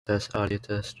Test, audio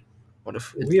test. What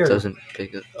if it We are doesn't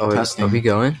pick it? Oh, testing. are we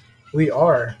going? We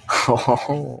are.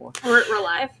 Oh. We're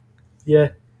live? Yeah,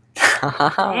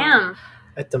 Damn.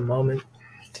 at the moment.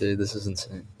 Dude, this is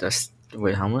insane.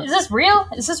 Wait, how much? Is this real?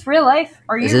 Is this real life?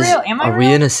 Are you Is this, real? Am I are real?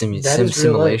 we in a That is real life.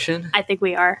 simulation? I think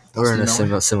we are. We're in a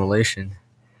Dustin, simulation.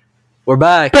 We're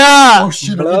back. Oh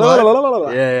shit! Are we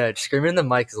live? Yeah. Just scream in the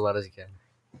mic as loud as you can.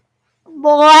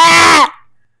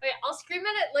 Wait, I'll scream at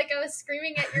it like I was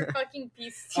screaming at your fucking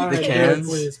piece. The Alright, cans.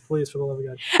 Please, for the love of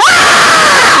God.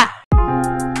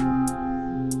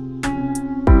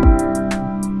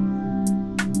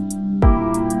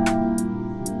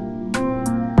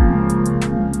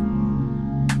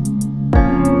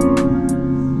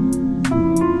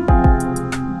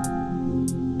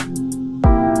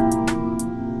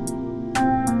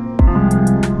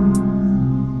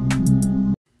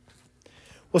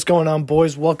 What's going on,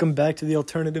 boys? Welcome back to the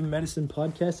Alternative Medicine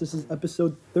Podcast. This is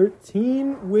episode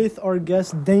 13 with our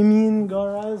guest, Damien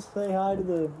Gareis. Say hi to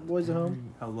the boys at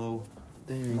home. Hello.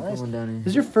 Damien, Nice. come on down This here.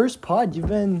 is your first pod. Have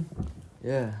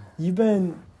you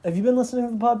been listening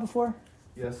to the pod before?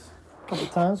 Yes. A couple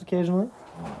times, occasionally.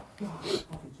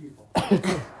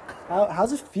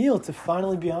 How's it feel to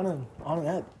finally be on an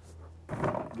app?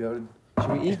 Good.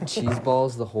 Should we eat cheese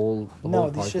balls the whole No,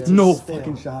 whole these podcast? shits No stale.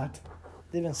 fucking shot.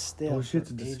 They've been stale. Oh shit's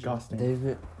for ages. disgusting.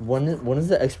 David, when is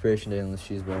the expiration date on the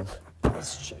cheese balls?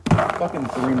 Let's check. Fucking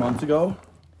 3 months ago.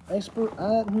 Expert.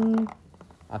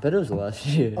 I bet it was last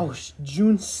year.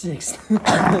 June 6th.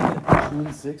 June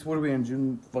 6th. What are we in?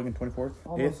 June fucking 24th?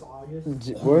 Almost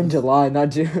August. We're in July, not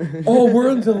June. Oh, we're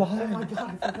in Oh July. my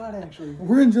god, I forgot actually.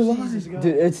 We're in July. Jesus God.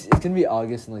 Dude, it's gonna be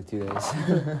August in like 2 days.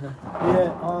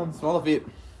 Yeah. Smell the feet.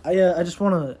 I just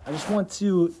want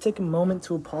to take a moment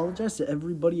to apologize to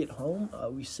everybody at home.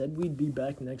 We said we'd be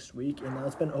back next week, and now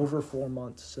it's been over 4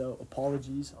 months. So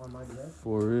apologies on my behalf.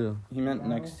 For real. He meant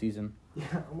next season. Yeah,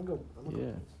 I'm gonna go.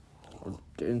 Yeah.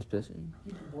 Jaden's pissing.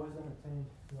 Keep the boys entertained.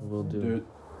 We'll do. Dude.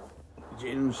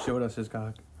 Jaden showed us his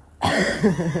cock.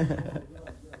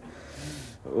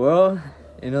 Well,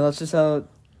 that's just how,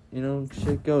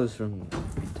 shit goes from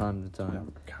time to time.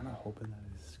 I'm kind of hoping that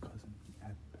his cousin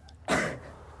had back.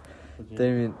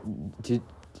 Damien,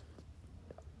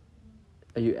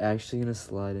 are you actually gonna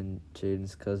slide in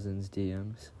Jaden's cousin's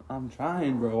DMs? I'm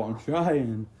trying, bro. I'm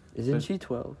trying. Isn't she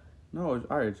 12? No, it's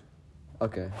our age.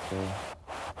 Okay, so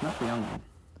Not the young one.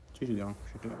 She's too young.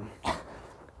 She's too young.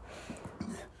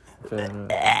 fair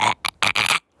enough.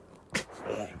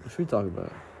 What should we talk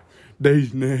about?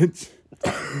 Days nuts.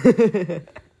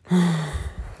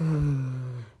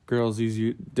 Girls,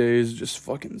 these days just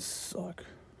fucking suck.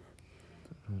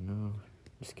 I don't know.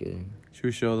 Just kidding. Should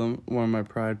we show them one of my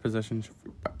pride possessions,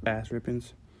 ass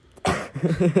rippings?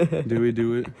 Do we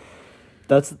do it?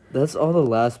 That's all the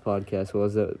last podcast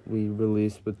was that we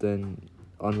released, but then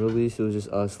on release it was just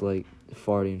us like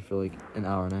farting for like an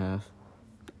hour and a half.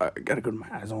 I gotta go to my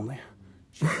eyes only.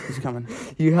 He's coming.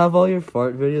 You have all your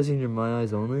fart videos in your My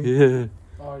Eyes Only? Yeah.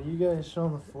 Are you guys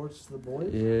showing the forts to the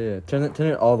boys? Yeah. Turn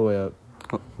it all the way up.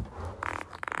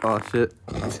 Oh shit.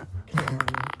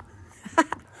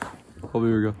 Oh,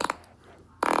 here we go.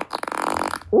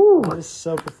 Ooh, that is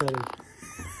so pathetic.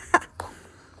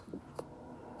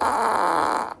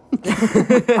 Oh,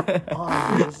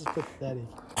 dude, this is pathetic.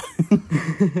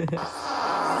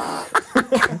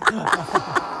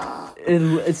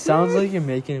 It sounds like you're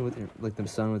making it with your the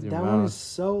sound with your That mouth. one is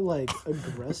so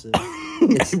aggressive.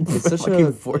 It's such Fucking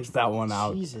a force that one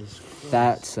out. Jesus Christ.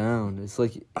 fat sound. It's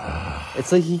like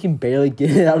he can barely get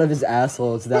it out of his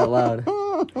asshole. It's that loud.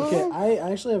 Okay, I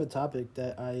actually have a topic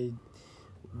that I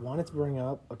wanted to bring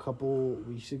up a couple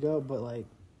weeks ago, but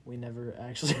we never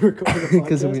actually recorded a podcast.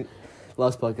 Because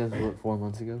last podcast was 4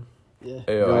 months ago. Yeah.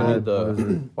 Hey, Go I ahead. need the What is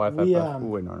it? Wi-Fi. We, Oh,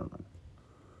 wait, no.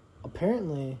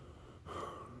 Apparently,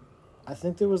 I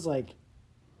think there was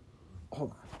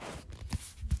hold on.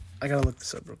 I gotta look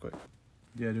this up real quick.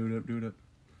 Yeah, do it up.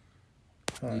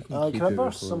 Alright. can keep Can I it borrow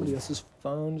recorded. somebody else's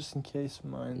phone just in case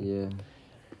mine Yeah.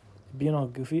 being all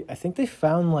goofy? I think they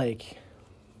found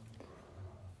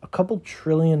a couple $1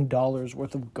 trillion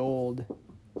worth of gold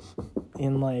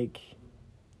in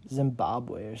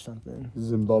Zimbabwe or something.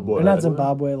 Zimbabwe. Or not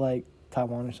Zimbabwe,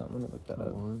 Taiwan or something. Let me look that up.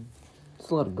 Taiwan. It's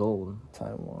a lot of gold.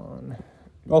 Taiwan.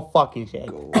 Oh, fucking shit.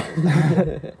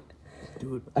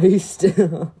 Dude, are you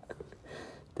still?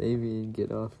 Damien,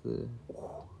 get off the.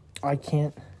 I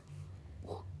can't.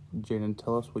 Jaden,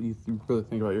 tell us what you really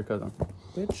think about your cousin.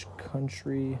 Which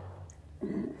country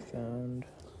found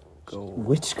gold?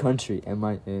 Which country am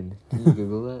I in? Can you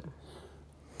Google that?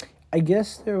 I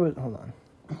guess there was. Hold on.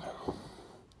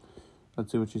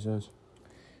 Let's see what she says.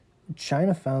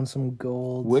 China found some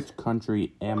gold. Which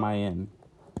country am I in?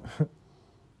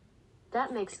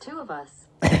 That makes two of us.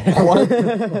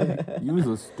 You was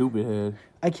a stupid head.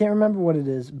 I can't remember what it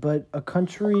is, but a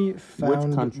country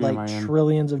found country am I like in?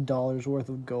 trillions of dollars worth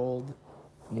of gold,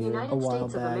 The Yeah. United A while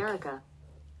States of back. America.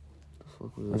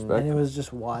 Fuck was that? Respect. and it was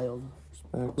just wild.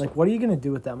 Respect. Like, what are you gonna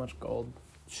do with that much gold?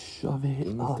 Shove it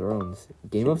Game of up. Thrones.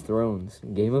 Game of Thrones.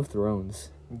 Game of Thrones.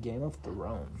 Game of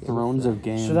Thrones. Thrones of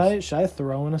games. Should I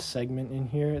throw in a segment in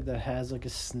here that has like a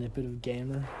snippet of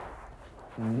gamer?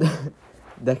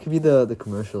 That could be the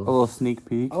commercial. A little sneak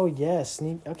peek. Oh yeah,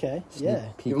 sneak. Okay, yeah,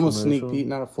 Peak Almost sneak commercial. peek,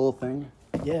 not a full thing.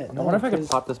 yeah. I No, wonder if I could 'cause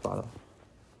pop this bottle.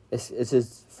 It's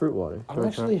just fruit water. I'm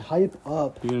actually hyped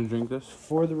up You gonna drink this?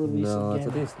 for the release No, of I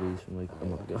think Gamer. it's leaves from like a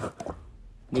month ago.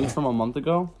 News from a month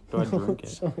ago? Do I drink it?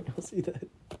 So you'll see that.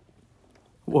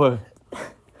 What?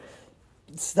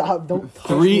 Stop! Don't. touch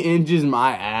 3 me. inches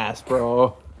my ass,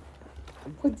 bro.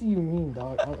 What do you mean,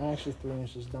 dog? I'm actually 3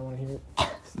 inches. Don't want to hear it.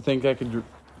 Think I could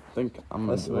think I'm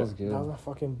gonna That do smells it. good. That was my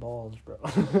fucking balls, bro.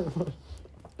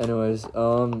 Anyways,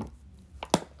 Are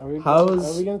we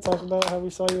How's- gonna talk about how we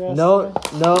saw your ass? no,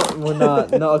 today? no, we're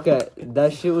not. No, okay.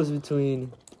 That shit was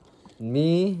between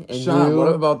me and Sean, you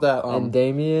what about that? and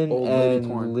Damien old lady and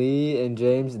porn? Lee and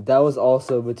James. That was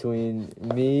also between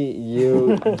me,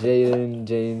 you, Jaden,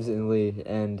 James, and Lee,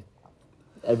 and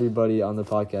everybody on the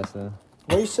podcast now.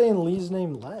 Why are you saying Lee's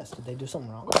name last? Did they do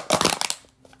something wrong?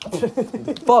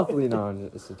 Fuck Lee, no,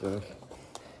 it's a joke.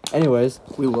 Anyways,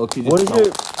 We low-key just what is felt-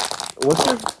 your? What's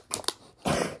your?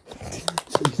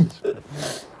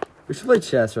 We should play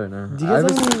chess right now. Do you guys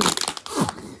have any?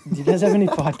 Do you guys have any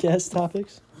podcast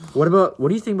topics? What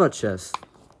do you think about chess?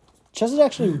 Chess is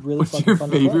actually really What's fucking your fun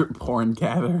favorite porn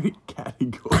category?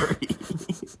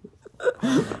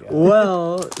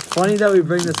 Well, funny that we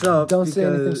bring this up. to play. Don't say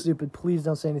anything because, stupid. Please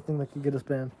don't say anything that could get us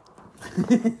banned.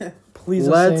 Please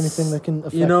don't say Let's- anything that can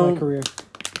affect you know- my career.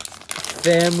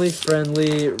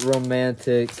 Family-friendly,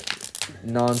 romantic,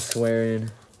 non-swearing,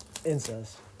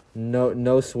 Incest.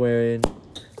 no swearing.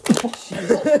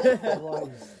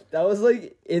 That was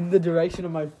like in the direction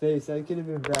of my face. I could have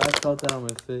been bad. I felt that on my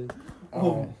face.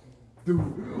 Oh.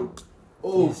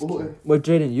 Oh boy. Wait,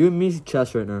 Jaden, you and me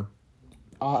chess right now.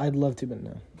 I'd love to, but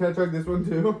no. Can I try this one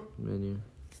too? Menu.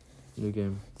 New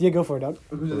game. Yeah, go for it, dog.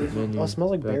 Menu. Oh, it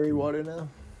smells like Back berry to- water now.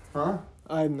 Huh?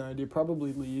 I have no idea.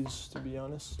 Probably Lee's, to be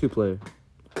honest. 2-player.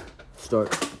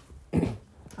 Start. I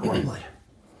want to play.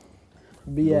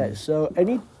 But yeah, so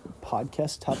any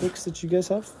podcast topics that you guys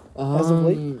have as of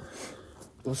late?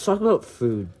 Let's talk about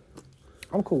food.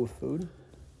 I'm cool with food.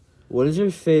 What is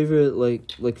your favorite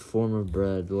like form of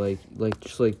bread? Like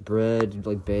just like bread,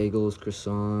 like bagels,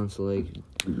 croissants, like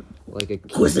a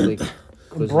Croissant.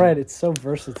 cuisine. Bread, it's so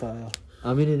versatile.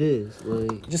 I mean, it is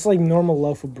like Just like normal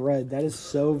loaf of bread, that is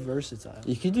so versatile.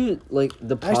 you could do like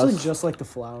the I actually pasta. just like the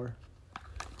flour.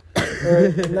 Or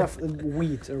not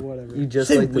wheat or whatever. You just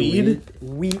Say like the weed?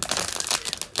 Wheat.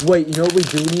 Wait, you know what we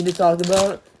do need to talk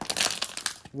about?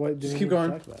 What do Just we keep need to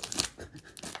going. talk about?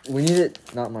 We need it.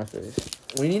 Not my face.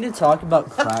 We need to talk about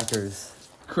crackers.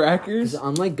 Crackers? 'Cause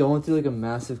I'm like going through like a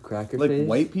massive cracker Like phase.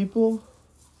 white people?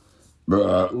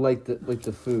 Like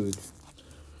the food.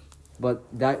 But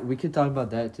that we could talk about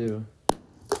that too.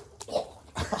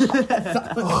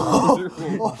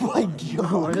 Oh my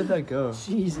god. Where did that go?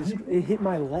 Jesus, it hit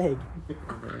my leg.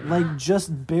 Like,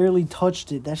 just barely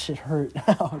touched it. That shit hurt.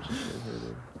 Ouch.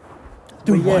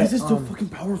 Dude, But why yeah, is this so fucking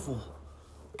powerful?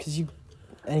 Because you...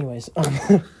 Anyways,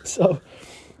 so...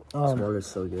 Water is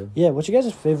so good. Yeah, what's your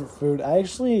guys' favorite food? I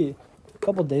actually, a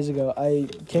couple days ago, I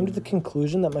came to the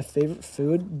conclusion that my favorite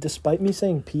food, despite me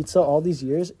saying pizza all these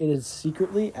years, it has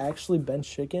secretly actually been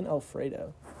chicken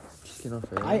Alfredo. Chicken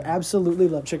Alfredo. I absolutely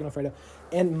love chicken Alfredo.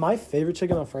 And my favorite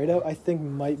chicken Alfredo, I think,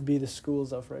 might be the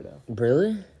school's Alfredo.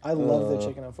 Really? I love the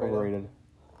chicken Alfredo. Overrated.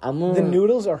 I'm a The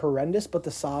noodles are horrendous, but the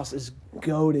sauce is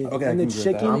goated. Okay, I and the can agree with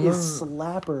that. chicken I'm is a-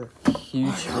 slapper.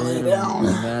 huge fan of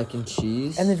mac and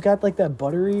cheese. And they've got like that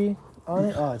buttery on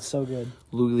it. Oh, it's so good.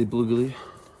 Bloogly bloogly.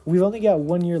 We've only got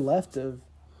 1 year left of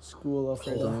school I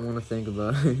Alfredo. don't want to think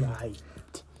about it. Right.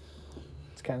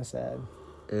 It's kind of sad.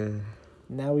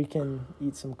 Now we can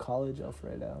eat some college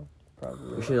Alfredo,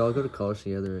 probably. We should all go to college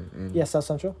together. And Yeah, South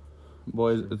Central.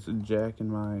 Boys, it's a Jack and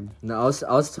mine. No, I was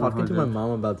talking to my 100. mom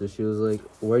about this. She was like,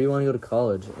 "Where do you want to go to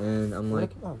college?" And I'm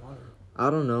like, Oh, water. "I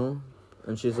don't know."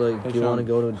 And she's like, Hey, "Do you want to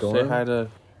Sean, go to a dorm?" Say hi to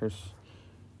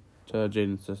to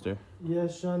Jaden's sister. Yeah,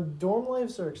 Sean, dorm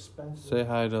lives are expensive. Say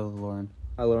hi to Lauren.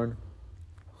 I learned.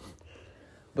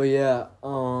 But yeah,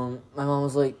 my mom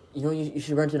was like, you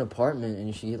should rent an apartment and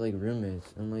you should get like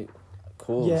roommates. I'm like,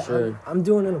 cool, Yeah, sure. I'm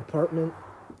doing an apartment.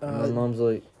 And my mom's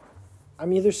like,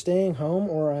 I'm either staying home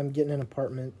or I'm getting an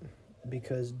apartment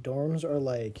because dorms are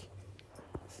like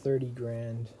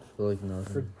 $30,000 For like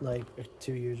nothing. for like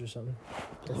 2 years or something.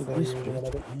 Or Oh, 4 years or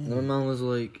whatever. And my mom was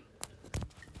like,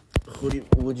 "Who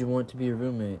would you want to be your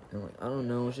roommate?" And I'm like, "I don't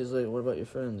know." She's like, "What about your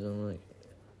friends?" And I'm like,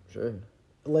 "Sure,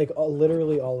 Like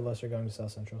literally all of us are going to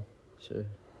South Central. sure."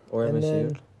 Or And MSU.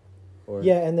 then- Or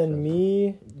Yeah, and then South.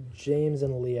 me, James,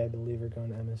 and Lee, I believe, are going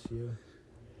to MSU.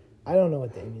 I don't know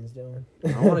what Damien's doing.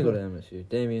 I want to go to MSU.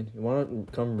 Damien, you want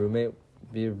to come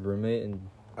be a roommate and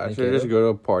I should just go to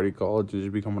a party college and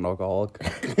just become an alcoholic.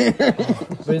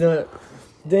 But you know,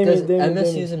 Damien,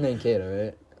 MSU's in Mankato,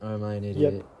 right? Or am I an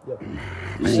idiot? Yep.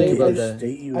 Think about I-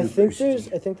 that.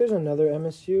 I think there's another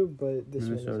MSU, but this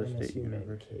Minnesota one is State MSU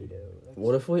University. Mankato.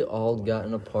 What if we all got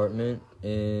an apartment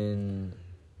in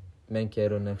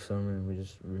Mankato next summer and we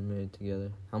just roommated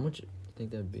together? How much do you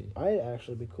think that'd be? I'd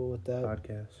actually be cool with that,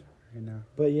 Podcast right now.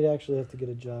 but you'd actually have to get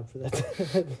a job for that.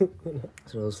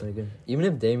 That's what I was thinking. Even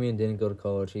if Damien didn't go to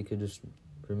college, he could just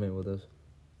roommate with us.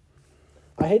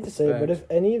 I hate to say it, but Facts. if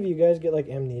any of you guys get like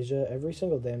amnesia, every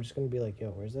single day I'm just gonna be like, "Yo,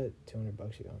 where's that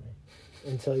 $200 you owe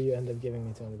me?" Until you end up giving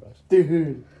me $200.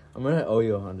 Dude. I'm gonna owe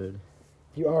you 100.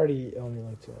 You already owe me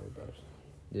like $200,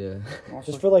 Yeah.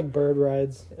 just for like bird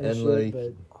rides and, And, shit. like-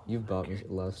 But You've bought me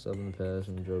a lot of stuff in the past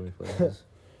and drove me places.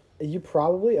 you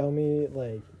probably owe me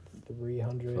like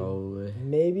 300, Probably.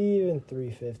 maybe even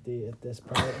 350 at this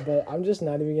point. But I'm just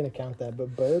not even gonna count that.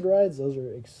 But bird rides, those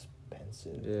are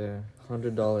expensive. Yeah.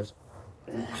 $100.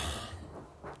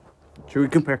 Should we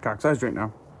compare cock size right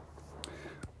now?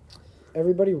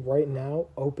 Everybody right now,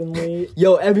 openly,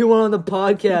 Yo, everyone on the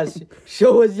podcast,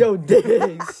 show us your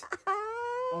dicks.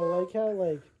 I like how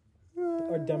like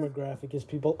our demographic is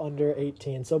people under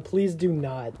 18. So please do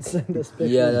not send us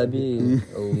pictures. Yeah, that'd be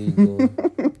illegal.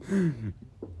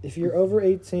 If you're over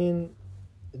 18,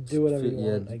 do whatever you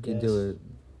Yeah, want. I you guess. can do it.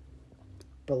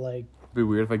 But like, It'd be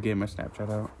weird if I gave my Snapchat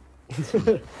out.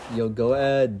 Yo, go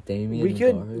add Damien.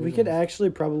 we could actually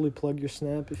probably plug your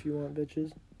Snap if you want,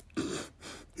 bitches.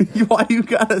 Why you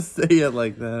gotta say it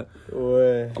like that?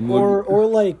 Or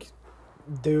like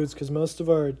dudes, because most of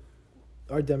our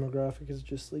demographic is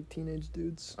just like teenage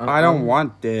dudes. I don't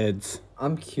want dads.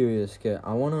 I'm curious, okay?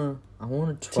 I wanna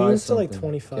try Teens to something. like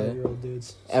 25-year-old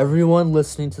dudes. Everyone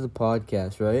listening to the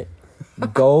podcast, right?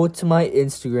 Go to my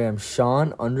Instagram,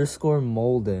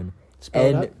 Sean_Molden. Spell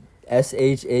it out.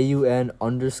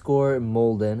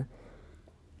 SHAUN_Molden.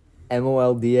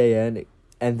 MOLDAN.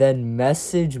 And then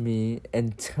message me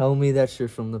and tell me that you're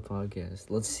from the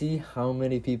podcast. Let's see how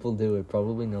many people do it.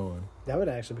 Probably no one. That would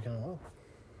actually be kind of wild.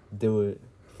 Do it.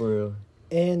 For real.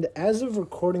 And as of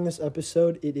recording this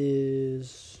episode, it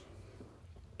is...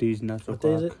 These nuts What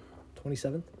day is it?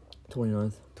 27th?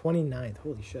 29th. 29th.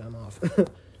 Holy shit, I'm off.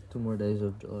 2 more days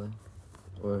of July.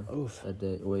 Or Oof. a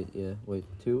day. Wait, yeah. Wait,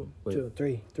 2? Wait. 2,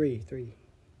 3.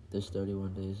 There's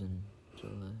 31 days in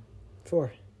July.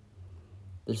 4.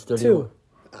 There's 31. 2.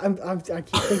 I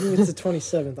keep thinking it's the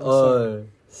 27th. I'm sorry.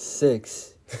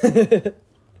 6.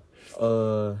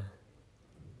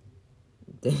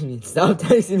 Damien, stop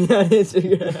texting me on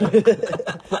Instagram.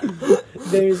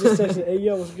 David's just texting, "Hey,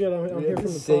 yo, what's good? I'm here from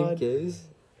the Same pod." case.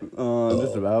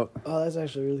 Just about. Oh, that's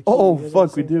actually really cute. Oh, You guys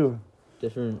fuck, are we so- do.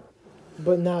 Different.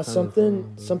 But nah,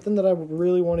 phone, something that I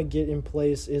really want to get in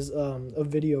place is a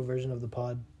video version of the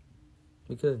pod.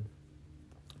 We could.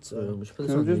 So We should put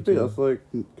this Can on it just be YouTube. us, like,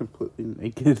 completely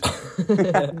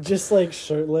naked? just like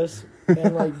shirtless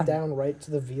and like down right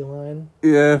to the V line.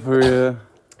 Yeah, for real.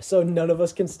 So none of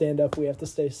us can stand up. We have to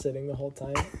stay sitting the whole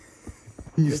time.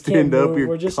 You We stand can't up, move. your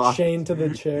We're just cock... chained to the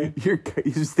chair.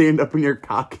 You stand up and your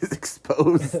cock is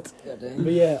exposed.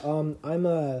 But yeah, I'm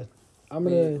gonna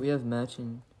We have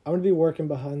matching. I'm gonna be working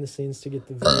behind the scenes to get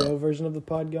the video version of the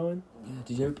pod going. Yeah,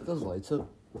 did you ever put those lights up?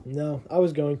 No, I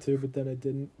was going to, but then I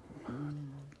didn't.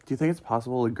 Do you think it's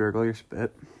possible to gurgle your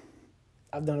spit?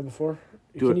 I've done it before.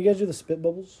 Do Can it. you guys do the spit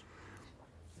bubbles?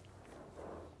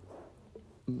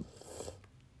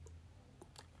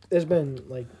 There's been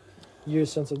like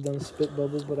years since I've done spit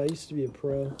bubbles, but I used to be a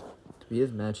pro. We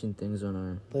have matching things on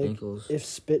our Like, ankles. If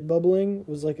spit bubbling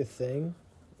was like a thing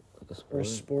Like a or a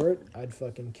sport. sport, I'd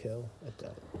fucking kill at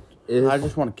that. I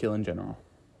just want to kill in general.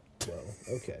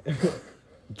 Whoa, okay.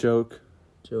 Joke.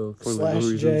 Joke. For Slash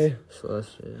legal J.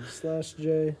 Slash J.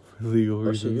 /J. For legal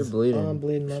Oh shit, you're reasons. bleeding. I'm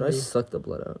bleeding Should I heavy. suck the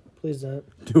blood out? Please don't.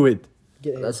 Do it.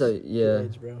 Get AIDS. That's a Get yeah.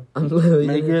 AIDS, bro. I'm literally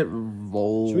Make gonna- it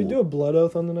roll. Should we do a blood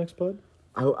oath on the next pod?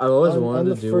 I always wanted on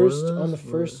to the do first one of on the those,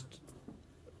 but first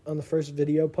on the first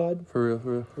video pod? For real,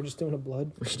 for real. We're just doing a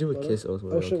blood. We should do a blood kiss oath? oath.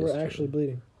 with Oh our shit, kiss we're actually together.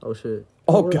 bleeding. Oh shit.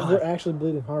 Oh, we're, God. We're actually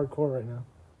bleeding hardcore right now.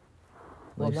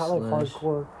 Well, Like not like slash.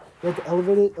 hardcore. You have to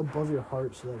elevate it above your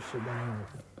heart so that shit doesn't hurt.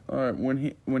 All right,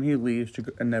 when he leaves to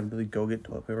inevitably go get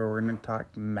toilet paper, we're gonna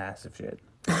talk massive shit.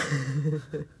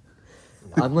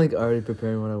 I'm like already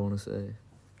preparing what I want to say.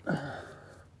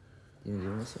 You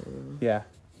want to say it? Yeah,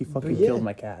 he fucking yeah. killed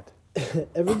my cat.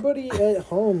 Everybody at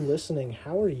home listening,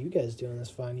 how are you guys doing this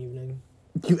fine evening?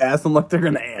 You ask them like they're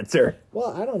gonna answer.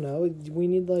 Well, I don't know. We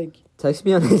need like Text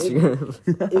me on Instagram.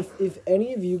 if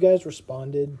any of you guys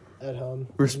responded at home.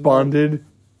 Responded.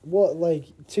 Well, like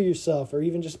to yourself or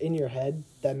even just in your head,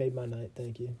 that made my night.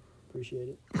 Thank you. Appreciate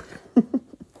it. Check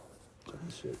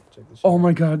this shit. Oh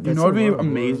my god, you That's know what'd be a lot of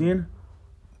amazing?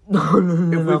 No,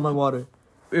 If we- not my water.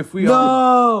 If we No!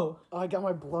 Oh, I got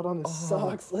my blood on his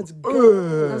socks. Let's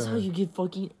go. That's how you get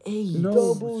fucking AIDS. No,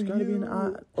 Double it's gotta be an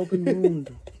U. open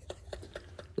wound.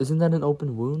 Isn't that an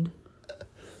open wound?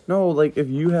 No, like if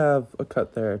you have a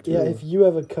cut there too. Yeah, if you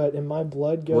have a cut and my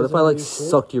blood goes. What if I into like your shit,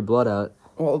 sucked your blood out?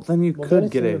 Well, then you well, could then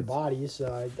it's get in your it. body,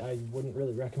 so I wouldn't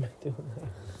really recommend doing that.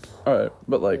 Alright,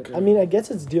 but like, I mean, I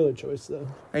guess it's dealer choice though.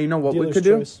 hey, you know what we Dealer's could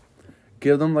do? choice.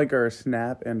 Give them like our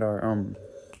Snap and our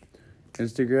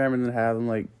Instagram, and then have them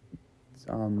like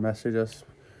message us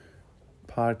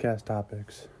podcast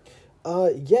topics.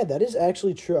 Yeah, that is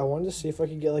actually true. I wanted to see if I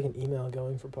could get like an email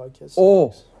going for podcasts.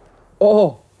 Oh,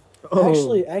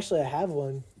 Actually, I have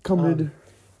one.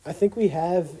 I think we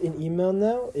have an email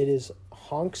now. It is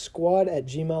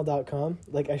honksquad@gmail.com.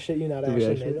 Like, I shit you not, I Did we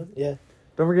actually made actually? one. Yeah.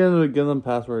 don't forget to give them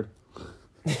password.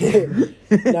 No,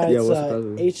 Yeah,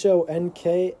 what's it's the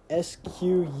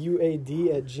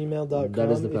HONKSQUAD@gmail.com.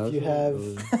 That is the If you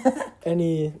password? have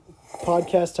any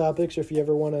podcast topics or if you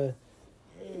ever want to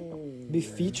be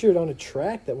featured on a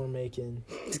track that we're making.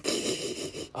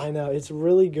 I know, it's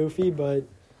really goofy, but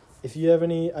if you have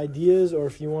any ideas or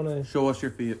if you want to Show us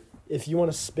your feet.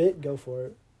 spit, go for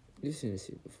it. You've seen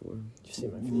it before. You see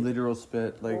my feet. Literal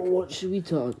spit. Like, What should we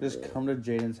talk? just come to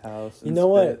Jaden's house. And You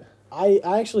know spit. what? I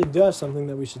actually do have something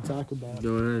that we should talk about.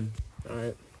 Go ahead. All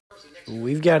right.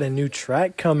 We've got a new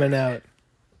track coming out,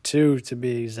 2 to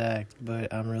be exact,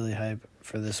 but I'm really hyped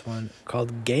for this one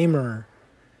called Gamer,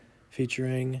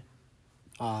 featuring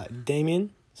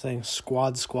Damien saying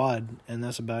Squad, and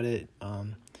that's about it.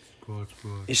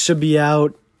 It should be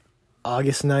out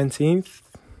August 19th,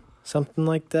 something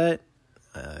like that.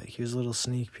 Here's a little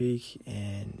sneak peek,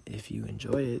 and if you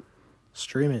enjoy it,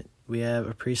 stream it. We have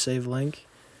a pre-save link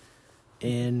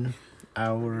in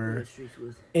our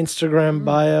Instagram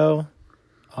bio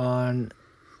on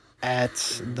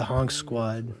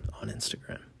 @thehonksquad on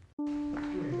Instagram.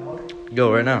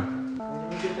 Go right now.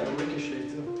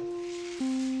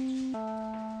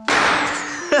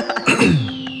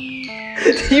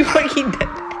 You fucking dead.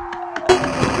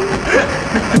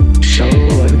 So I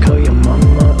call your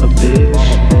mama a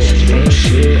bitch. She ain't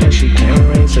shit and she can't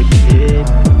raise a kid.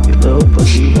 You little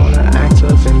pussy wanna act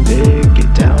tough and big.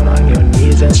 Get down on your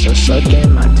knees and start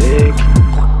sucking my dick.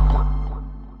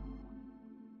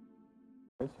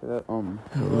 That,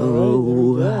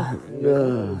 Hello.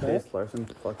 Chase Larson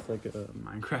fucks like a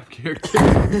Minecraft character.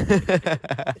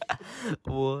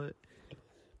 What?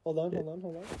 Hold on.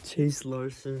 Chase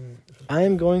Larson. I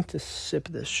am going to sip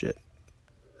this shit.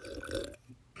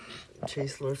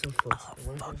 Chase Larson fucks.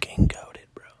 Fucking goated,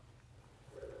 bro.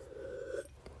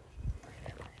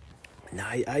 Nah,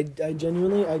 I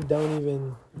genuinely, I don't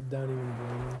even blame you.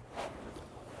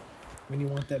 When you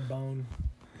want that bone.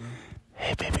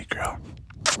 Hey, baby girl.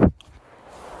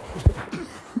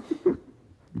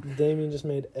 Damien just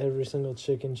made every single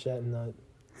chicken chat nut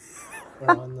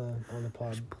on the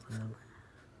pod.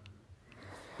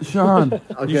 Sean,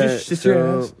 Okay, you just shit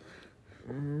your ass.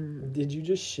 Did you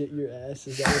just shit your ass?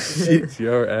 Is that what you said? Shit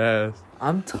your ass.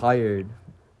 I'm tired.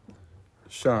 I'm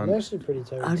Sean, actually pretty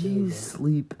tired. How do too, you but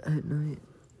sleep at night?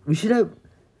 We should have.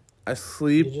 I you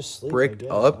sleep just sleep, bricked I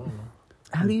guess. up. I don't know.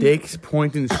 How do you? Dick's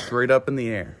pointing straight up in the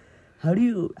air. How do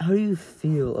you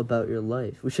feel about your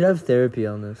life? We should have therapy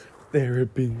on this.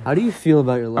 Therapy. How do you feel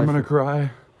about your life? I'm gonna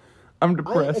cry. I'm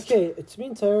depressed. Okay, to be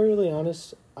entirely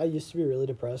honest, I used to be really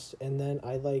depressed, and then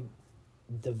I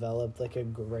developed a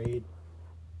great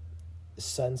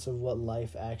sense of what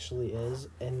life actually is,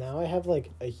 and now I have a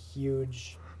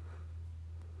huge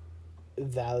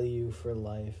value for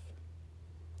life,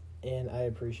 and I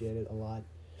appreciate it a lot.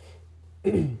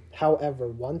 However,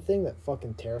 one thing that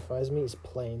fucking terrifies me is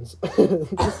planes.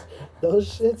 Those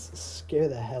shits scare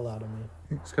the hell out of me.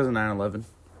 It's because of 9/11.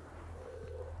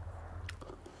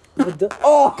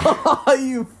 Oh,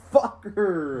 you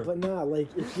fucker! But nah,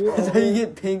 if you're That's how you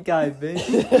get pink eye, bitch.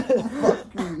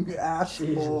 Fucking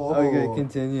asshole. Okay,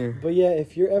 continue. But yeah,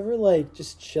 if you're ever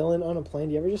just chilling on a plane,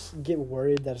 do you ever just get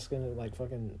worried that it's gonna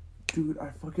fucking... Dude,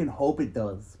 I fucking hope it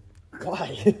does.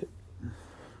 Why?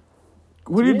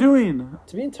 What are you doing?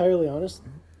 To be entirely honest,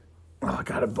 Oh, I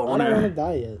got a I don't want boner. to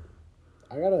die yet.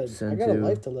 I got a Same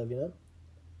life to live, you know?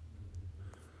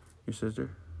 Your sister?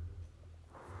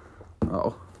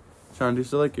 Oh. Sean, do you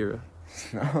still like Kira?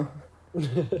 No.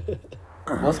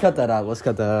 Let's cut that out. Let's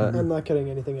cut that out. I'm not cutting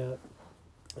anything out.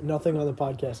 Nothing on the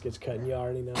podcast gets cut, and you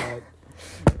already know that.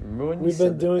 Remember when you We've been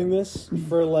said that? doing this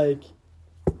for like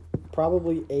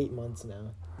probably 8 months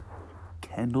now.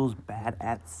 Kendall's bad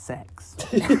at sex.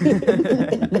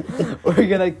 We're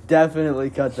gonna definitely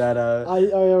cut that out. I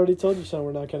already told you, Sean,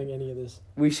 we're not cutting any of this.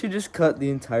 We should just cut the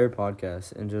entire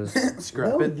podcast and just.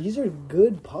 Scrap No, it. these are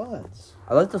good pods.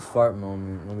 I like the fart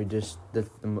moment when we just the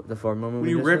fart moment. When we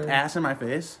you just ripped had. ass in my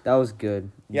face? That was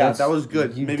good. Yeah, That's- that was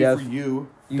good. You Maybe for you.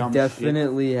 You dumb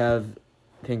definitely have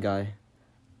pink eye.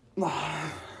 shit.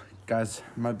 Guys,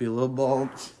 might be a little bald.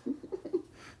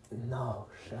 No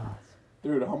shots.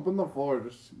 Dude, humping the floor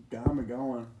just got me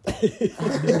going.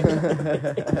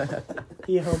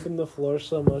 He humping the floor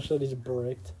so much that he's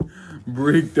bricked.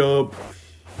 Bricked up.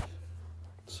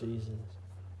 Jesus.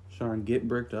 Sean, get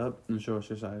bricked up and show us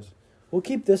your size. We'll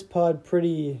keep this pod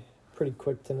pretty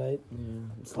quick tonight. Yeah,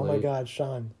 it's Oh my late. God,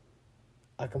 Sean.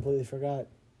 I completely forgot.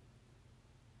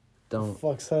 Don't.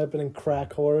 Fuck's happening,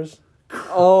 crack whores.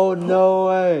 Oh no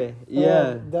way!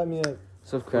 Yeah. Damien,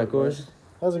 So crack whores.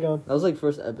 how's it going? That was like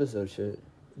first episode shit.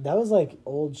 That was like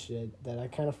old shit that I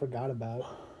kind of forgot about.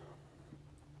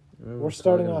 Remember We're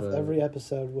starting talking off about every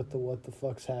episode with the what the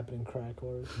fuck's happening crack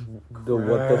whores. the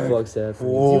what the fuck's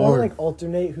happening. Do you want to like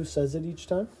alternate who says it each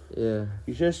time? Yeah.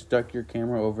 You should have stuck your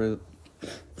camera over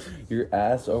your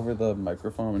ass over the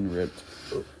microphone and ripped.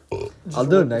 I'll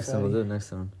do rip it next the time. I'll fatty. do it next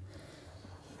time.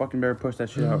 Fucking better push that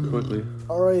shit out quickly.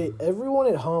 Alright, everyone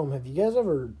at home, have you guys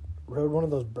ever rode one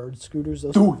of those bird scooters?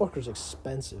 Those Dude. fuckers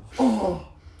expensive.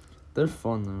 They're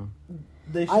fun though.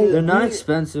 We- They're not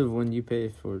expensive when you pay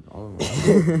for all of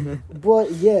them.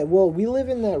 But yeah, well, we live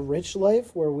in that rich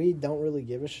life where we don't really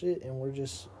give a shit and we're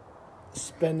just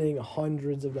spending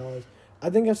hundreds of dollars.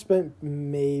 I think I've spent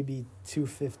maybe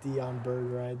 $250 on bird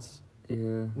rides,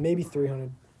 Yeah. maybe $300.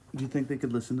 Do you think they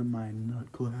could listen to my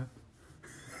nut clap?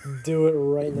 Do it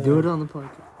right now. Do it on the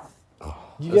podcast.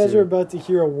 You Let's guys hear are it. about to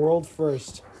hear a world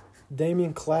first.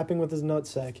 Damien clapping with his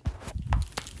nutsack.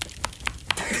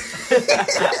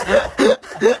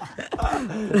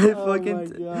 Oh my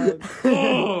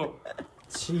god.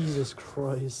 Jesus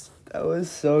Christ. That was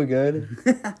so good.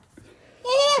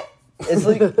 It's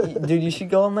like, dude, you should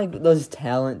go on like those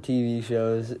talent TV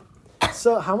shows.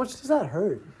 So how much does that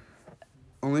hurt?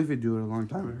 Only if you do it a long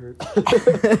time, it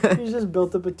hurts. He's just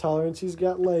built up a tolerance. He's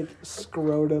got like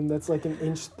scrotum that's like an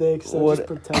inch thick, so it What- just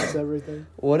protects everything.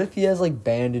 What if he has like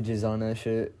bandages on that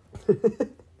shit?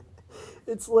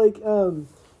 It's like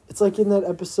in that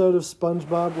episode of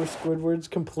SpongeBob where Squidward's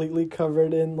completely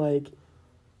covered in like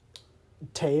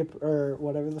tape or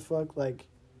whatever the fuck, like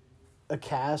a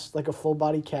cast, like a full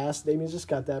body cast. Damien's just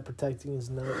got that protecting his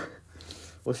nut.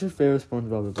 What's your favorite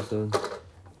SpongeBob episode?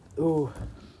 Ooh,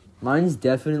 Mine's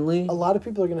definitely a lot of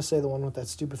people are gonna say the one with that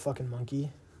stupid fucking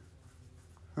monkey,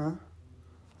 Huh?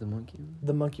 the monkey.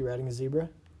 the monkey riding a zebra,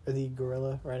 or the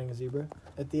gorilla riding a zebra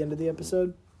at the end of the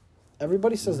episode.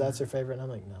 Everybody says that's their favorite, and I'm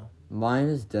like, no. Mine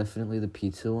is definitely the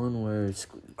pizza one where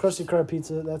Krusty Krab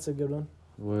pizza, that's a good one.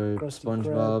 where Krusty SpongeBob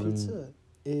Krab and pizza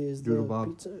is Doodle the Bob.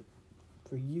 pizza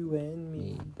for you and me.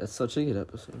 me. That's such a good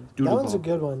episode. That one's a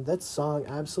good one. That song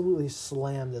absolutely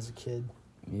slammed as a kid.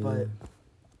 Yeah. But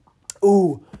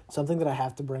ooh, something that I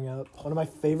have to bring up. One of my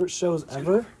favorite shows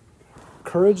ever,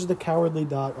 Courage the Cowardly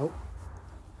Dog. Oh.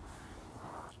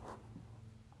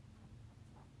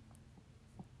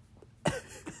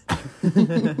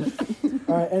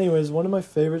 All right, anyways, one of my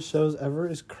favorite shows ever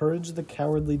is Courage the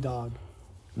Cowardly Dog.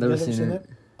 You Never guys ever seen it.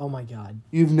 Oh my god.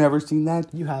 You've never seen that?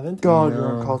 You haven't? God, No.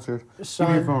 you're uncultured. Give me your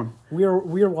Sean, phone. we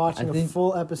are watching I a think-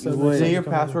 full episode. Wait. next Say time your you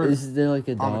come over. password. Is there like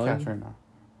a On the cast dog? right now.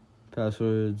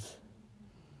 Passwords.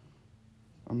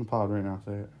 On the pod right now,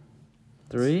 say it.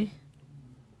 3,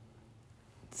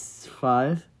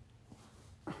 5,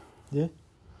 Yeah.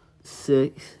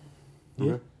 6,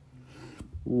 Yeah. Okay.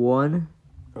 1,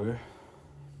 Okay.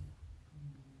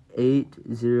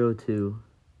 802.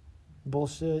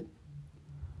 Bullshit.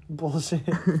 Bullshit.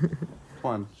 Come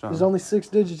on, Sean. There's only 6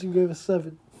 digits. You gave us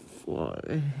 7.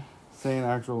 Why? Say an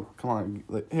actual. Come on.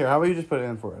 Here, how about you just put it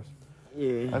in for us? I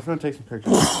Yeah. just want to take some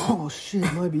pictures. Oh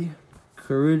shit, might be.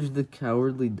 Courage the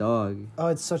Cowardly Dog. Oh,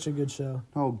 it's such a good show.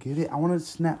 No, get it. I want to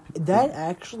snap. That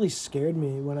actually scared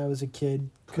me when I was a kid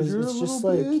because you're it's a just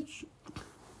little like bitch.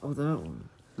 Oh, that one.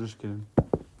 Just kidding.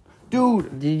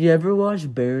 Dude. Did you ever watch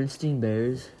Berenstain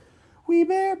Bears? We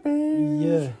bear bears.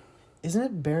 yeah. Isn't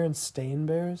it Berenstain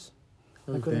Bears?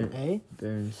 Like with an A?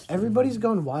 Berenstain. Everybody's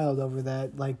going wild over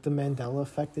that, like the Mandela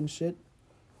effect and shit.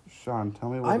 Sean, tell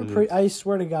me what it is. I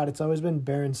swear to God, it's always been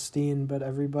Berenstein, but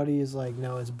everybody is like,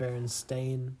 no, it's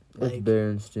Berenstain. It's Like,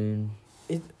 Berenstain.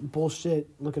 bullshit.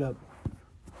 Look it up.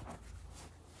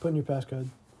 Put in your passcode,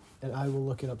 and I will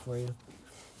look it up for you.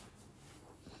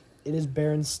 It is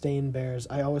Berenstain Bears.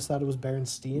 I always thought it was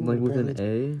Berenstein. Like but with an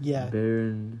apparently A? Yeah.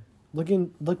 Baron.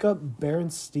 Look up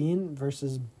Berenstein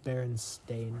versus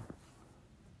Berenstain.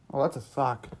 Oh, that's a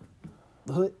sock.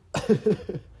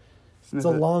 It's a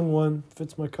long one.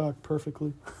 Fits my cock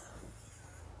perfectly.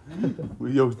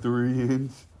 Yo, 3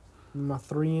 inch. My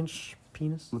 3-inch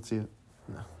penis. Let's see it.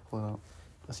 No. Pull it out.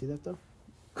 I see that though.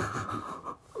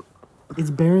 It's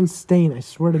Berenstain. I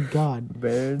swear to God.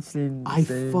 Berenstain. I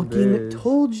fucking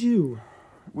told you.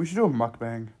 We should do a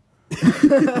mukbang.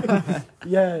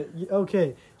 Yeah.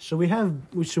 Okay. Should we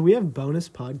have bonus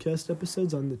podcast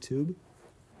episodes on the tube?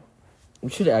 We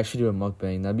should actually do a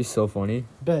mukbang. That'd be so funny.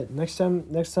 Bet next time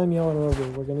y'all are over,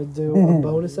 we're gonna do a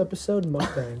bonus episode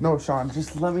mukbang. No, Sean,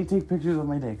 just let me take pictures of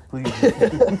my dick, please.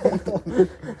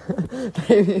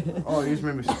 Oh, you just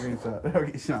made me screenshot.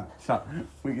 Okay, Sean,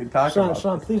 we can talk about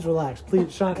Sean, please relax.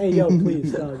 Please, Sean. Hey, yo,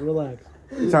 please, relax.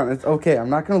 Sean, it's okay. I'm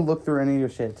not gonna look through any of your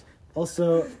shit.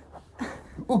 Also,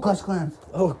 Oh, Clash Clans.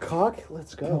 oh, cock.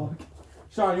 Let's go.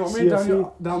 Sean, you want me to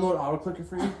CFC? download AutoClicker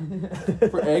for you?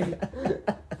 For egg?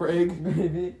 For egg?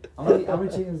 Maybe. How many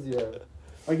chickens do you have?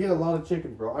 I get a lot of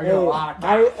chicken, bro. I get a lot.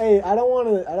 I don't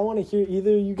want to hear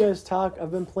either of you guys talk.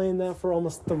 I've been playing that for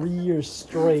almost 3 years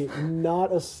straight.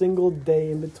 Not a single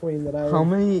day in between that I. How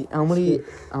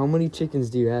many chickens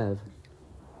do you have?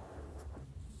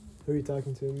 Who are you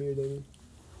talking to, me or Damien?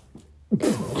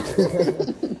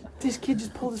 This kid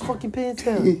just pulled his fucking pants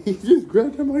down. He just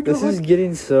grabbed my This is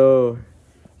getting so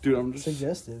Dude, I'm just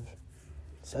Suggestive.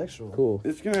 Sexual. cool.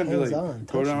 It's gonna have to Hands-on,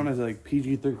 go down touching. as like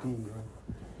PG-13, bro.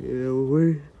 Yeah,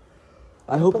 we.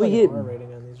 I Put hope we like get. an R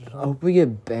rating on these or I something. hope we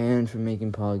get banned for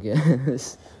making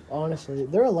podcasts. Honestly,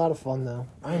 they're a lot of fun though.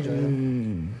 I enjoy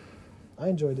them. Mm. I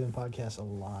enjoy doing podcasts a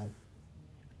lot.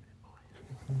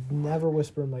 Never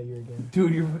whisper in my ear again.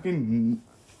 Dude, your fucking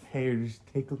hair just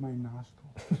tickled my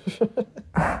nostril.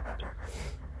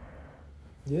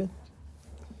 Yeah.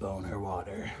 Boner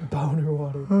water. Boner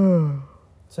water.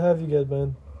 So how have you guys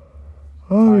been?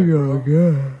 Oh my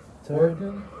god. Tired?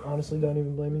 Honestly, don't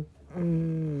even blame me.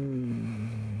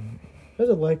 How's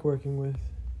it like working with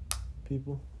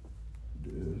people?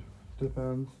 Dude,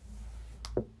 depends.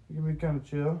 You can be kind of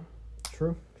chill.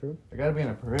 True. I gotta be in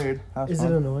a parade. That's Is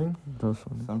fun. it annoying? That's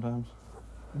funny. Sometimes.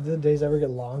 Do the days ever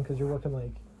get long because you're working like,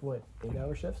 what,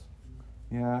 8-hour shifts?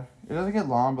 Yeah. It doesn't get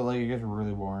long, but like it gets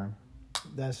really boring.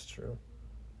 That's true.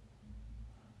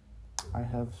 I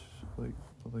have like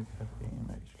have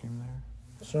ice cream there.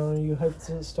 Sean, are you hyped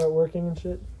to start working and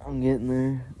shit? I'm getting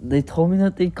there. They told me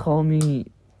that they call me.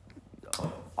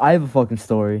 I have a fucking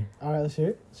story. Alright, let's hear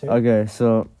it. Okay,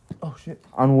 so Oh shit.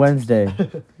 on Wednesday,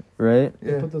 right?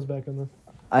 Yeah. Put those back on the...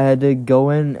 I had to go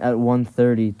in at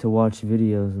 1:30 to watch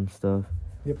videos and stuff.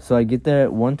 Yep. So I get there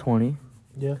at 1:20,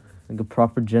 Yeah. like a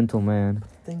proper gentleman.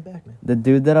 Thing back, man. The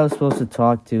dude that I was supposed to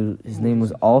talk to, his name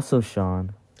was also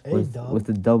Sean, Hey, with dog.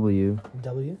 a W.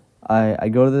 W? I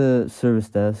go to the service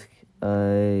desk.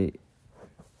 I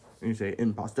You say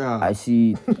imposter.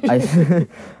 see You beat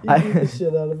the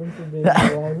shit out of him for being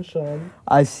wrong, Sean.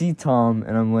 I see Tom,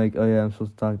 and I'm like, oh yeah, I'm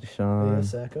supposed to talk to Sean. Yeah,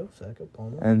 Sacco,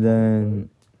 Palmer. And then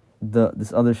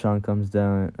this other Sean comes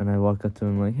down, and I walk up to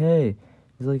him like, hey.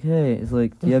 He's like, hey. He's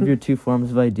like, do you have your 2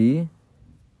 forms of ID?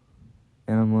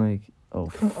 And I'm like, oh,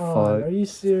 Come fuck. on, are you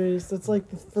serious? That's like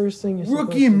the first thing you're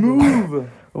Rookie supposed to do. move.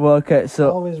 Well, okay,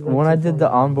 so Always run when I two did the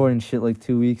forms. onboarding shit like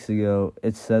 2 weeks ago,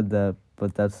 it said that,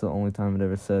 but that's the only time it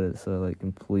ever said it, so I like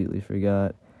completely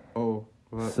forgot. Oh.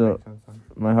 Well, that So- makes sense then.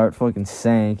 My heart fucking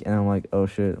sank, and I'm like, oh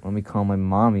shit, let me call my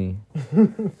mommy.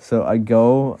 So I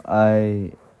go,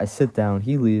 I sit down,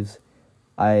 he leaves.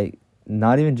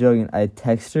 Not even joking, I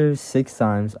text her 6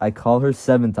 times, I call her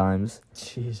 7 times,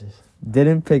 Jesus.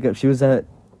 didn't pick up, she was at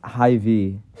High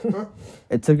V.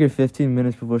 It took her 15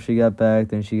 minutes before she got back,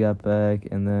 then she got back,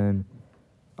 and then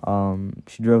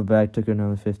she drove back, took her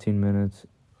another 15 minutes.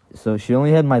 So she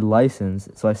only had my license,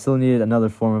 so I still needed another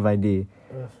form of ID.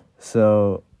 Ugh.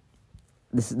 So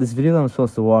this video that I'm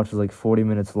supposed to watch was like 40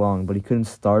 minutes long, but he couldn't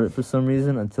start it for some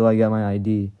reason until I got my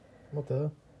ID. What the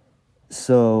hell?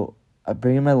 So I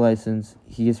bring in my license,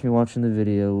 he gets me watching the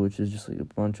video, which is just like a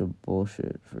bunch of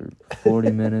bullshit for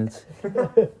 40 minutes.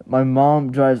 My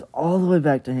mom drives all the way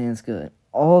back to Hanscott,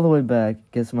 all the way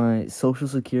back, gets my social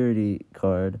security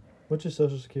card. What's your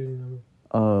social security number?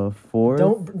 4.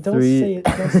 Don't 3. say it.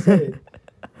 Don't say it.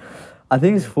 I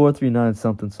think it's 439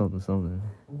 something.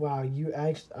 Wow, you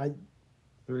actually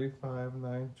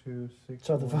 35926.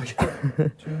 shut the fuck up.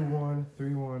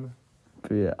 2131.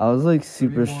 But yeah, I was like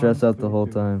super 31, stressed out the whole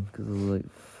 32. time because I was like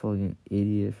fucking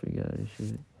idiot, forgot this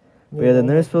shit. But yeah, then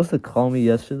they were supposed to call me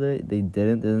yesterday. They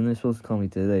didn't. Then they're supposed to call me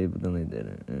today, but then they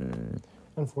didn't.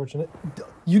 Unfortunate.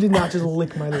 You did not just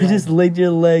lick my leg. You just licked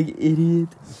your leg, idiot.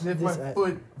 Sniff This my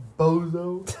foot,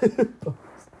 bozo.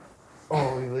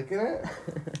 Oh, you licking it?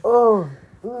 Oh.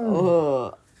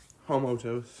 Oh,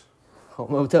 Homotos.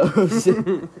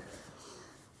 homotos.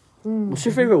 What's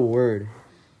your favorite word?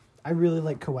 I really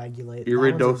like coagulate. That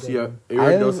one's a good one.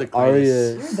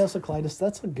 Iridociclitis. Iridociclitis,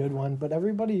 that's a good one, but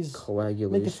everybody's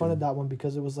Coagulation. making fun of that one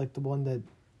because it was like the one that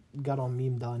got all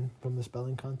memed on from the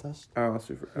spelling contest. Oh, I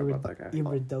super about that guy.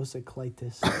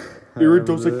 Iridociclitis.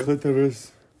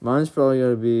 Iridociclitis. Mine's probably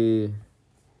gotta be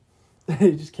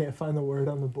You just can't find the word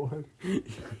on the board.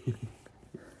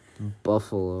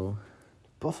 buffalo.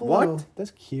 Buffalo. What?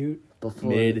 That's cute. Buffalo.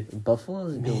 Mid. Buffalo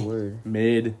is a good word.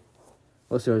 Mid.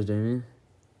 What's yours, Damien?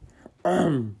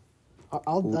 For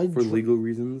legal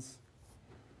reasons.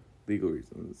 Legal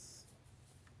reasons.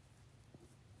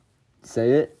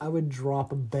 Say it. I would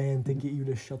drop a band to get you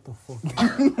to shut the fuck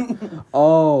up.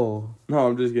 Oh. No,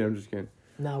 I'm just kidding.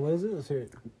 Nah, what is it? Let's hear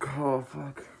it. Oh,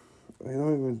 fuck.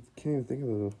 Can't even think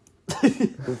of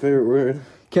the favorite word.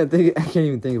 I can't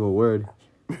even think of a word.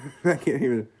 I can't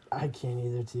even. I can't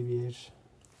either, TBH.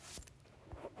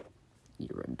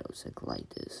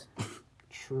 Iridociclitis.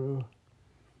 True.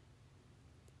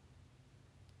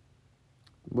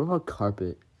 What about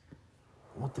carpet?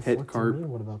 What the Pit fuck carp. do you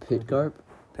mean? What about Pit carp?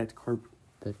 Pet carp.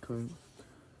 Pet carp?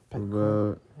 Pet What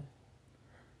carp. about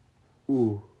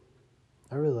Ooh.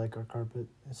 I really like our carpet.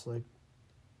 It's like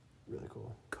really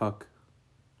cool. Cuck.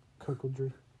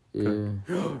 Cuckoldry. yeah.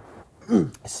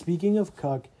 Speaking of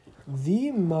cuck,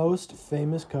 the most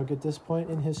famous cuck at this point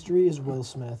in history is Will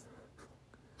Smith.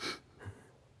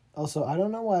 Also, I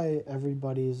don't know why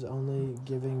everybody's only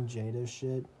giving Jada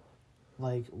shit.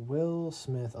 Like, Will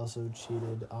Smith also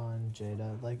cheated on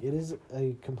Jada. Like, it is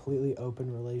a completely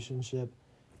open relationship.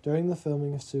 During the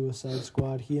filming of Suicide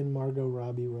Squad, he and Margot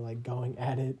Robbie were, like, going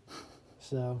at it.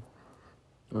 So.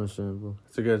 Understandable.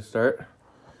 It's a good start.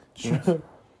 True.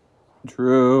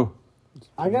 True.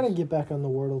 I gotta get back on the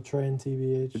Wordle train,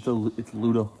 TBH. It's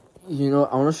Ludo. You know,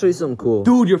 I want to show you something cool.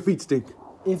 Dude, your feet stink.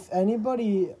 If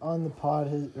anybody on the pod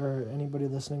or anybody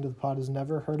listening to the pod has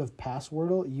never heard of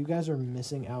Passwordle, you guys are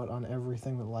missing out on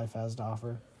everything that life has to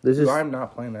offer. There's Dude, this, I'm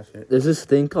not playing that shit. there's this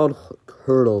thing called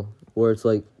Hurdle, where it's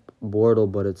like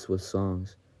Wordle, but it's with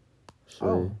songs. So,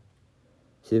 Oh.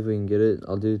 see if we can get it.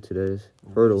 I'll do today's.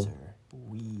 Hurdle.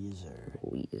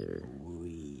 Weezer.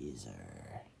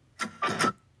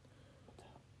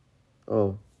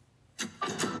 Oh.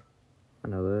 I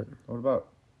know that. What about?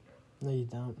 No, you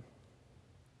don't.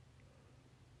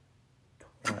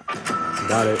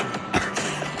 Got it.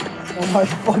 Oh my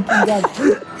fucking god.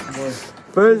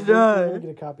 First We're gonna try. get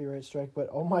a copyright strike, but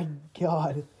oh my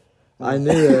god. I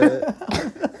knew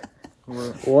that.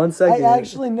 1 second. I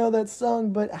actually know that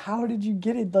song, but how did you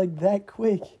get it like that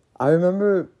quick? I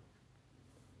remember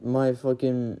my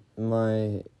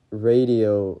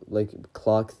radio like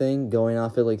clock thing going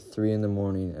off at like 3 a.m.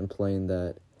 and playing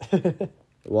that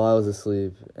while I was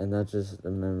asleep, and that's just a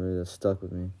memory that stuck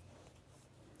with me.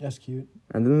 That's cute.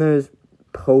 And then there's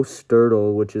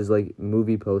Post-Sturtle, which is like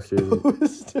movie posters.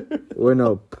 Or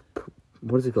no,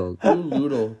 what is it called?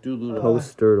 Doodle.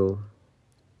 Post-Sturtle.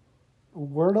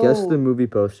 Wordle. Guess the movie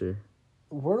poster.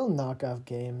 Wordle knockoff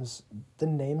games. The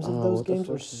names of Oh, those what the games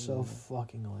fuck are is so that?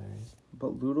 fucking hilarious.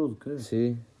 But Ludo's good. See?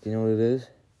 Do you know what it is?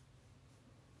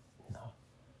 No.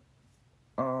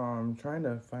 I'm trying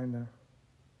to find a.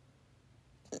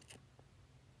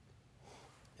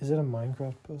 Is it a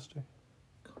Minecraft poster?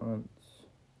 Cunts.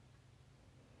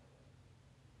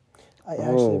 I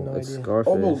actually have no it's idea.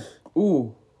 Scarface.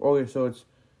 Ooh. Okay, so it's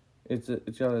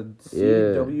got a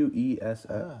Yeah. CWES.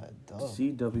 Duh.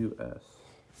 CWS.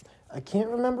 I can't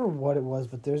remember what it was,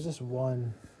 but there's this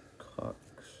one. Cucks.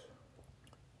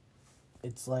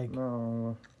 It's like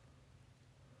No.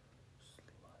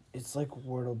 it's like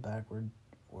Wordle backward.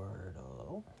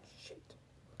 Wordle. Shit.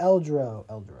 Eldro.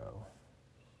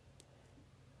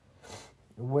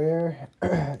 Where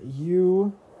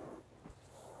you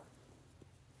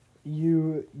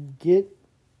get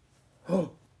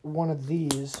one of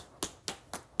these.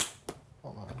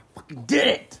 Hold on. Did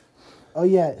it! Oh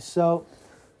yeah, so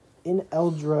in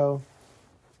Eldro,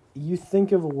 you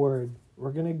think of a word.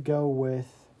 We're gonna go with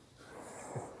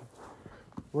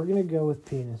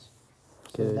penis.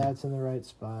 So Okay. that's in the right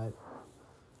spot.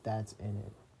 that's in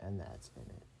it, and that's in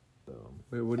it. Boom.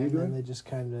 Wait, what are you And then doing? they just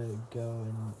kind of go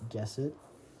and guess it.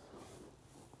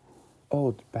 Oh,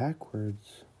 it's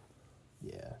backwards.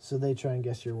 Yeah. So they try and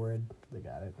guess your word. They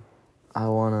got it. I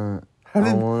wanna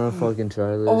fucking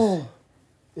try this. Oh.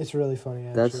 It's really funny,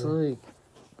 actually. That's like,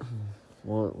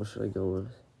 what should I go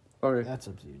with? Okay. That's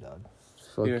up to you, dog.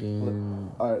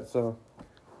 Fucking. All right, so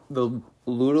the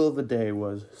Loodle of the day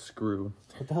was screw.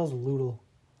 What the hell's Loodle?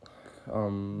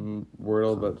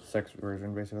 Wordle, but sex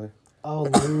version, basically. Oh,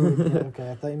 lewd. Yeah,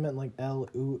 okay. I thought you meant like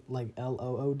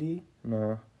L-O-O-D.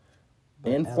 No.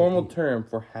 But Informal L-E. term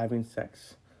for having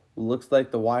sex. Looks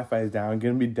like the Wi-Fi is down.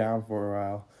 Gonna be down for a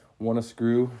while. Want to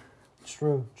screw?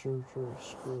 True.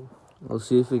 Screw. I'll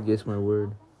see if it gets my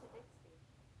word.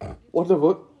 What the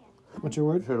fuck? What's your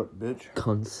word? Shut up, bitch.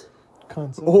 Cunts.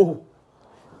 Cunts. Oh.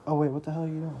 Oh, wait. What the hell are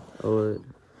you doing? Oh. Wait.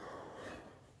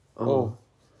 Oh.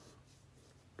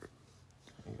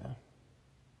 There you go.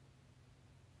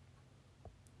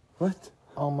 What?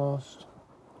 Almost.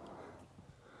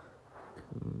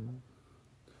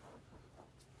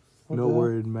 What No the hell?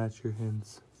 word match your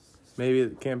hints. Maybe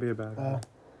it can't be a bad one.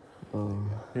 Oh.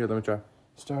 Here, let me try.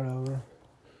 Start over.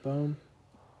 Boom.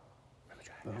 Let me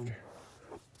try Boom. after.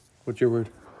 What's your word?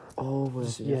 Oh.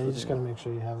 Wait, Yeah, you just gotta make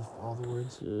sure you have all the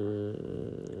words.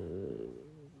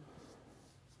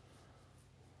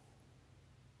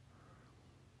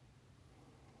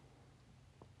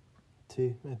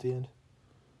 T at the end.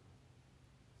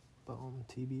 Boom.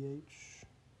 TBH.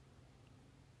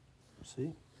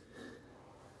 See?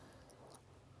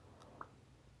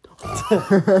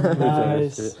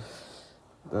 Nice.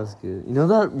 That's good. You know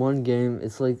that one game?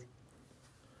 It's like,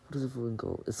 what is it fucking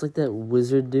called? It's like that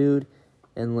wizard dude,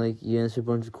 and like you answer a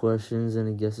bunch of questions and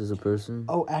it guesses a person.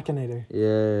 Oh, Akinator.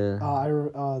 Yeah.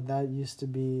 That used to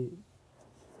be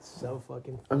so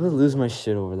fucking I would lose my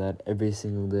shit over that every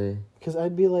single day. Because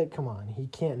I'd be like, come on, he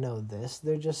can't know this.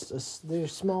 They're just they're a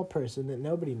small person that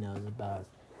nobody knows about.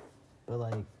 But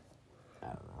like, I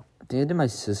don't know. I think I did my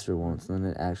sister once, and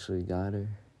then it actually got her.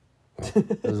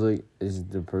 I was like, is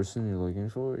the person you're looking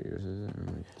for yours? I'm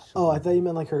like, Oh, I thought you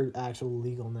meant like her actual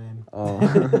legal name. Oh.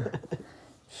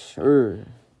 Sure.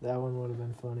 That one would have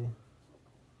been funny.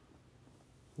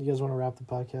 You guys want to wrap the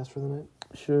podcast for the night?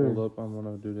 Sure. Hold up, I'm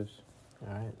gonna do this.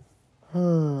 All right. I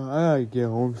gotta get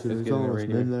home soon. Let's It's get in the almost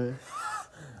radio. midnight.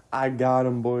 I got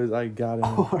him, boys. I got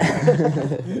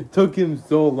him. Took him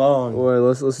so long. Alright,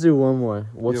 let's do one more.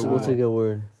 What's Yeah, a good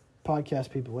word? Podcast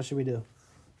people, what should we do?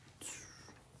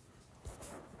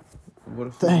 What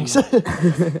if Thanks. All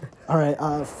right,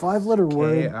 5-letter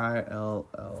word.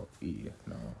 K-I-L-L-E.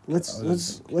 No.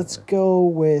 Let's go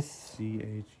with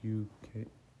C-H-U-K.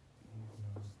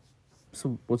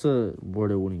 So what's a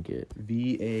word I wouldn't get?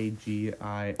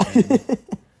 V-A-G-I-N.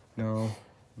 No.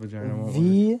 Vagina won't work.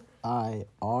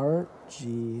 V-I-R-G.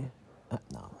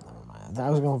 No, never mind. I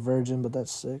was going virgin, but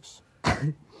that's 6.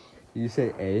 You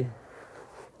say A?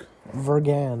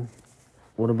 Vergan.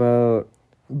 What about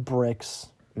Bricks.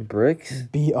 bricks?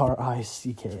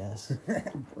 B-R-I-C-K-S.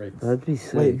 That'd be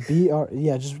sick. Wait, B-R...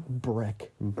 Yeah, just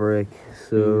brick. Brick.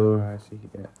 So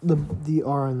B-R-I-C-K. The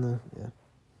R and the... Yeah.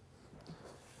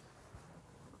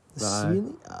 The The C I. and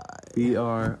the I.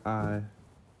 B-R-I.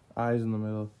 I's in the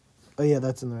middle. Oh, yeah,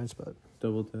 that's in the right spot.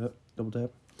 Double tap. Double tap.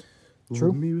 True.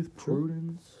 Love me with True.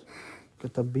 prudence.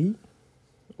 Got the B.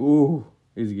 Ooh.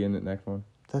 He's getting it next one.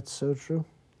 That's so true.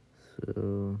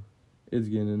 So It's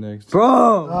getting it next.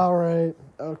 bro. All right.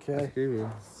 Okay.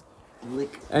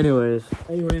 Anyways,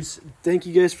 Thank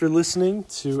you guys for listening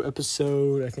to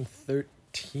episode, I think,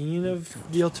 13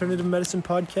 of the Alternative Medicine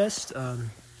Podcast.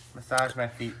 Massage my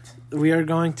feet. We are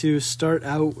going to start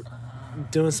out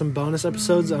doing some bonus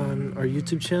episodes on our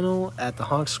YouTube channel at the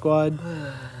Honk Squad.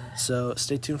 So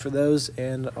stay tuned for those.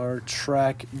 And our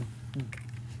track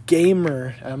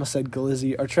Gamer, I almost said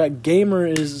Glizzy. Our track Gamer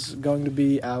is going to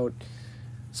be out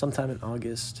sometime in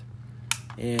August.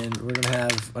 And we're going to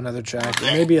have another track,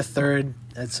 and maybe a third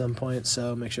at some point.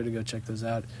 So make sure to go check those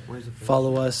out.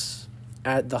 Follow us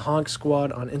at the Honk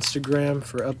Squad on Instagram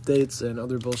for updates and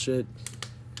other bullshit.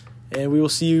 And we will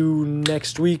see you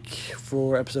next week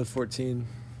for episode 14.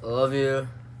 I love you.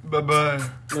 Bye-bye.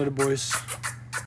 Later, boys.